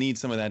 we will need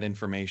some of that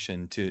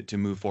information to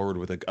move forward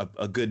with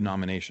a good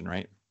nomination,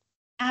 right?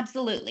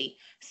 Absolutely.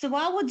 So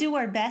while we'll do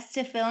our best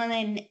to fill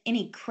in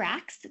any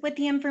cracks with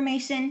the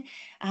information,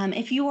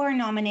 if you are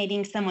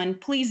nominating someone,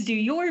 please do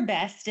your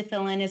best to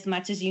fill in as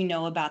much as you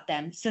know about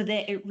them so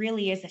that it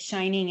really is a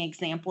shining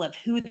example of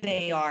who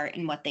they are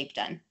and what they've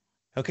done.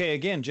 Okay,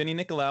 again, Jenny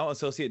Nicolaou,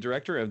 Associate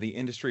Director of the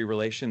Industry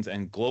Relations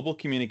and Global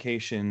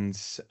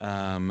Communications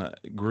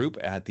Group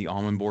at the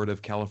Almond Board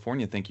of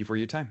California. Thank you for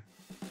your time.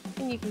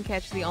 And you can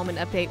catch the Almond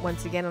Update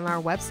once again on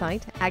our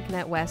website,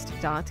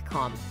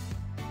 agnetwest.com.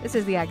 This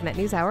is the AgNet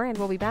News Hour, and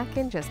we'll be back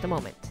in just a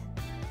moment.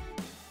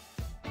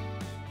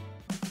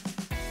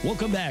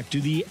 Welcome back to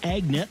the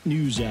AgNet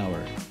News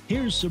Hour.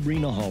 Here's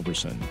Sabrina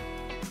Halverson.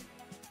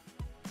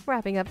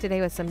 Wrapping up today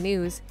with some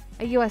news.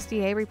 A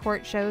USDA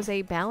report shows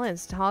a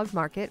balanced hog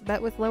market,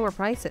 but with lower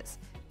prices.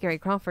 Gary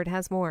Crawford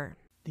has more.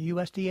 The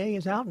USDA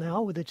is out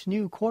now with its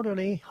new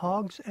quarterly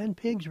hogs and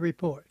pigs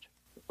report.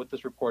 What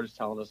this report is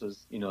telling us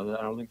is, that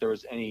I don't think there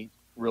was any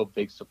real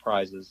big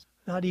surprises.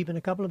 Not even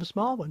a couple of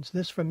small ones.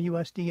 This from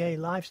USDA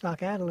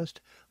livestock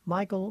analyst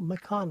Michael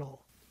McConnell.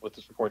 what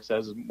this report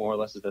says more or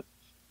less is that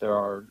there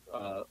are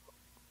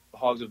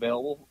hogs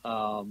available,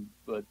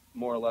 but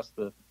more or less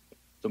the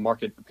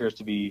market appears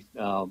to be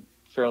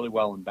fairly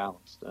well and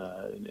balanced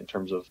in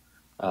terms of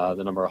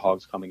the number of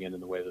hogs coming in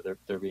and the way that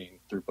they're being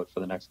throughput for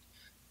the next,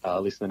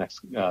 at least the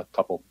next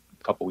couple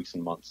weeks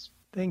and months.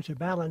 Things are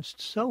balanced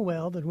so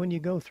well that when you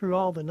go through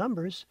all the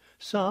numbers,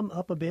 some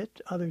up a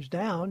bit, others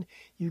down,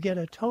 you get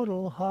a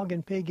total hog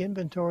and pig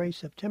inventory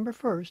September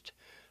 1st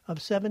of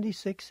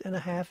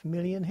 76.5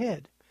 million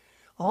head,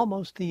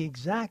 almost the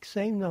exact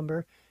same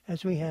number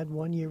as we had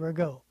 1 year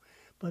ago.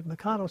 But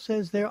McConnell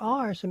says there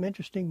are some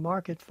interesting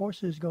market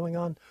forces going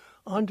on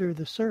under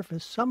the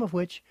surface, some of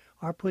which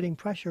are putting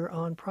pressure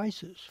on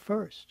prices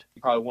first.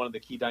 Probably one of the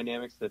key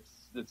dynamics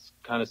that's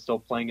kind of still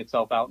playing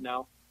itself out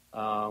now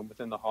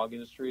within the hog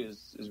industry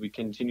is we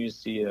continue to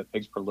see a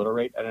pigs per litter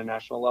rate at a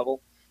national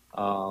level.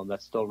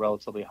 That's still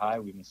relatively high.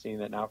 We've been seeing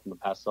that now from the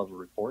past several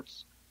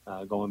reports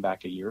going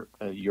back a year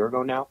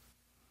ago now.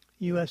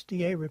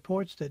 USDA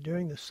reports that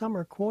during the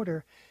summer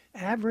quarter,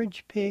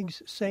 average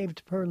pigs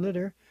saved per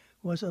litter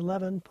was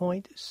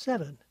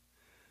 11.7.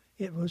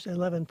 It was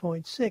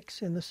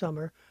 11.6 in the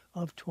summer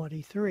of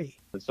 23.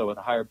 And so with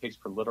a higher pigs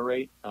per litter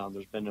rate,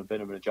 there's been a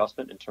bit of an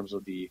adjustment in terms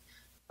of the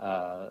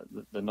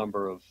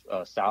number of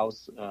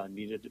sows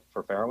needed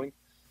for farrowing.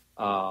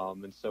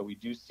 And so we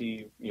do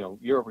see,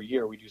 year over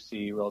year, we do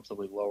see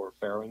relatively lower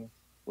farrowing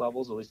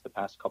levels, at least the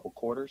past couple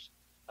quarters.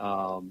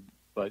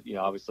 But,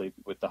 obviously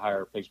with the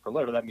higher pigs per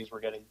litter, that means we're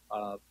getting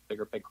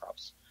bigger pig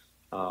crops.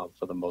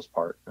 For the most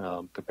part,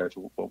 compared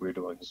to what we were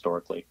doing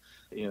historically.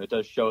 It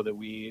does show that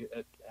we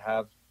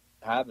have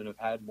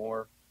had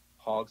more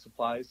hog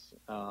supplies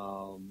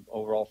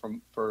overall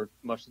for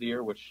much of the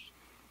year, which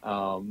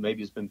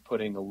maybe has been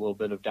putting a little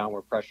bit of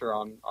downward pressure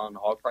on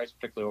hog price,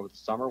 particularly over the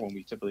summer when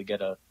we typically get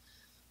a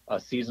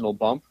seasonal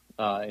bump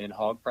in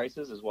hog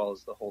prices as well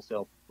as the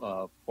wholesale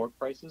pork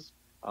prices.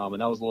 And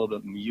that was a little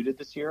bit muted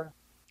this year.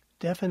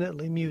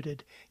 Definitely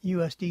muted.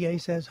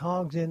 USDA says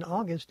hogs in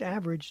August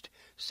averaged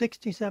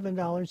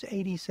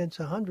 $67.80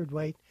 a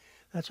hundredweight.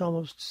 That's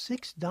almost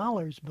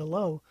 $6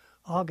 below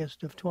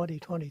August of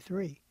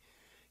 2023.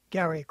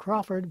 Gary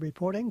Crawford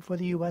reporting for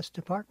the U.S.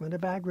 Department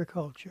of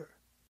Agriculture.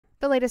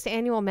 The latest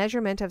annual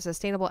measurement of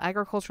sustainable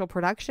agricultural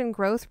production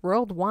growth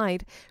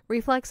worldwide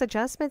reflects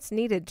adjustments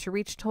needed to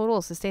reach total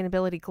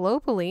sustainability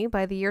globally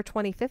by the year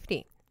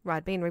 2050.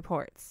 Rod Bain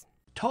reports.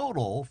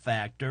 Total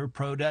factor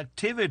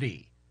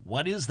productivity.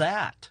 What is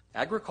that?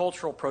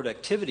 Agricultural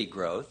productivity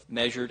growth,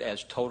 measured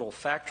as total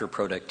factor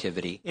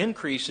productivity,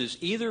 increases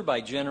either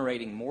by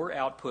generating more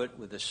output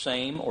with the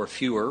same or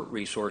fewer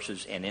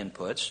resources and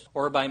inputs,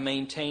 or by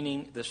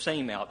maintaining the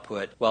same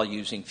output while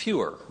using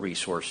fewer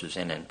resources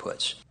and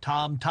inputs.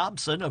 Tom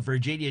Thompson of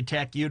Virginia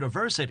Tech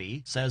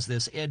University says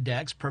this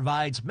index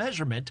provides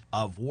measurement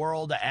of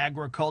world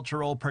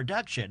agricultural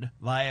production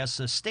via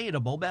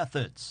sustainable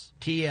methods.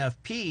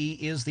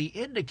 TFP is the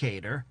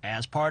indicator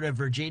as part of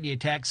Virginia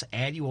Tech's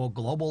annual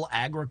Global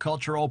Agricultural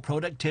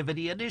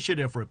Productivity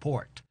Initiative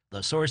report.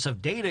 The source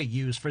of data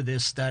used for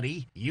this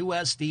study,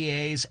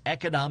 USDA's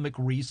Economic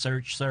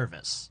Research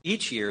Service.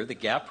 Each year, the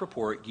GAP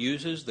report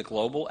uses the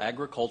Global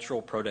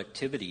Agricultural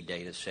Productivity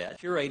Data Set,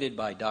 curated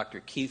by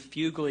Dr. Keith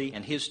Fugly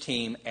and his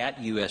team at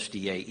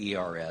USDA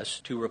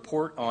ERS, to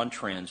report on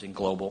trends in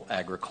global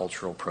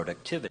agricultural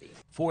productivity.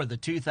 For the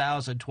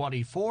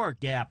 2024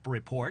 GAP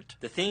report,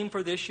 the theme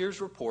for this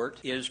year's report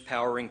is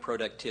Powering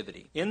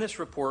Productivity. In this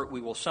report,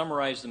 we will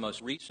summarize the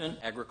most recent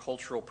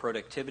agricultural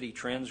productivity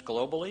trends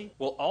globally.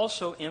 We'll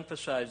also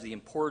emphasize the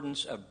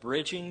importance of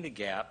bridging the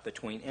gap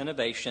between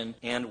innovation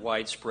and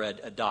widespread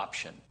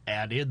adoption.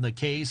 And in the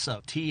case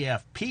of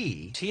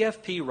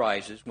TFP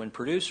rises when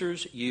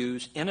producers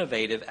use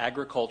innovative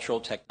agricultural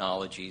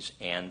technologies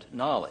and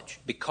knowledge.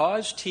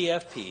 Because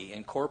TFP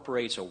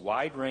incorporates a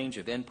wide range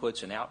of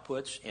inputs and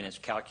outputs in its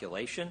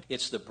calculation,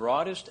 it's the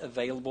broadest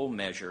available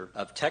measure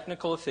of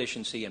technical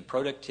efficiency and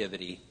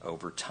productivity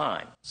over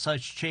time.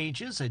 Such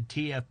changes in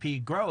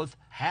TFP growth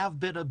have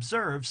been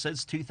observed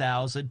since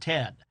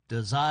 2010.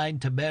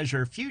 Designed to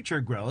measure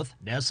future growth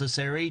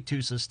necessary to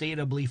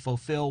sustainably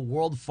fulfill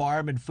world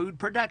farm and food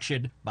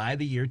production by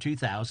the year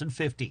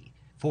 2050.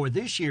 For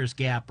this year's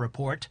GAP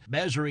report,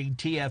 measuring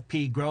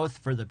TFP growth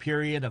for the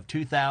period of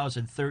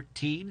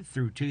 2013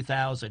 through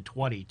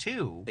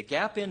 2022, the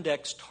GAP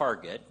index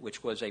target,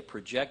 which was a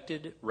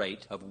projected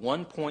rate of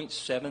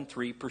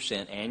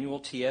 1.73% annual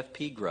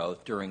TFP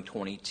growth during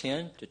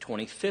 2010 to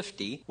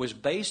 2050, was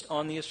based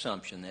on the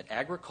assumption that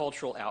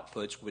agricultural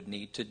outputs would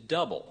need to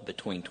double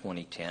between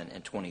 2010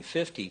 and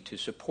 2050 to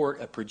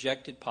support a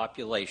projected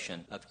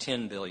population of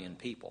 10 billion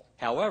people.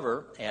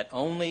 However, at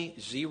only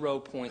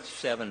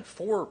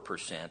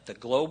 0.74% 5%. The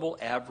global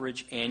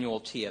average annual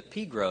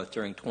TFP growth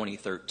during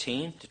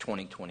 2013 to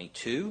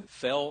 2022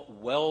 fell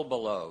well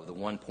below the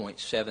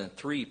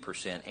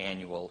 1.73%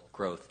 annual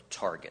growth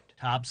target.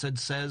 Thompson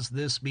says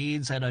this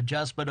means an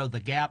adjustment of the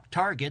gap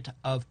target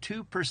of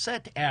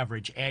 2%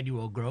 average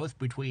annual growth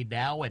between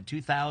now and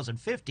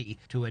 2050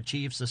 to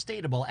achieve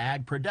sustainable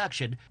ag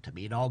production to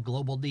meet all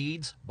global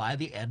needs by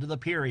the end of the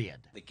period.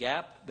 The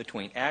gap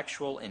between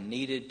actual and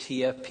needed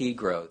TFP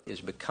growth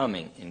is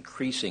becoming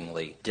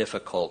increasingly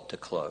difficult to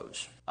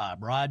close. I'm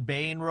Rod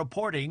Bain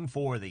reporting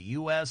for the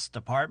U.S.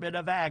 Department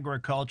of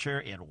Agriculture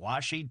in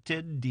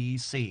Washington,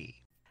 D.C.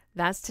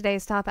 That's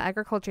today's top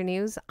agriculture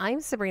news.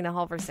 I'm Sabrina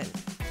Halverson.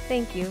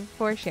 Thank you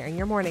for sharing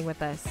your morning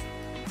with us.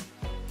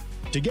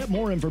 To get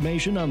more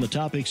information on the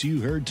topics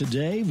you heard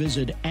today,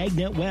 visit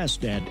AgNet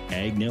West at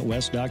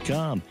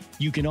agnetwest.com.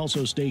 You can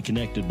also stay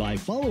connected by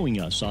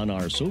following us on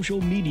our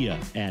social media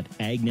at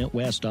AgNet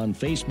West on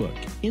Facebook,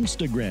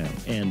 Instagram,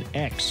 and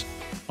X.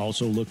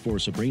 Also look for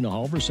Sabrina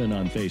Halverson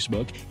on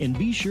Facebook, and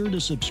be sure to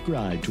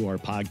subscribe to our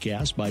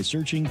podcast by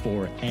searching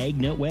for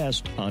AgNet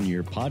West on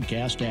your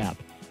podcast app.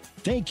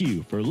 Thank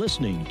you for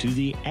listening to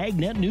the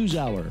AgNet News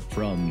Hour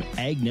from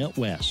AgNet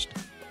West.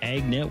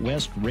 AgNet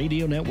West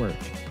Radio Network,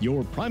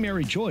 your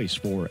primary choice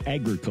for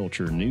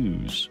agriculture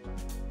news.